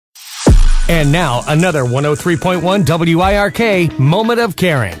And now, another 103.1 WIRK Moment of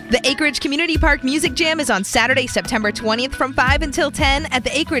Caring. The Acreage Community Park Music Jam is on Saturday, September 20th from 5 until 10 at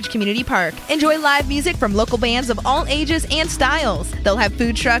the Acreage Community Park. Enjoy live music from local bands of all ages and styles. They'll have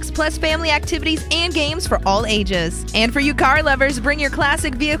food trucks plus family activities and games for all ages. And for you car lovers, bring your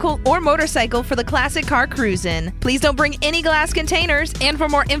classic vehicle or motorcycle for the Classic Car Cruisin'. Please don't bring any glass containers. And for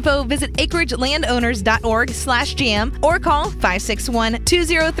more info, visit acreagelandowners.org/jam or call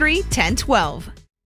 561-203-1012.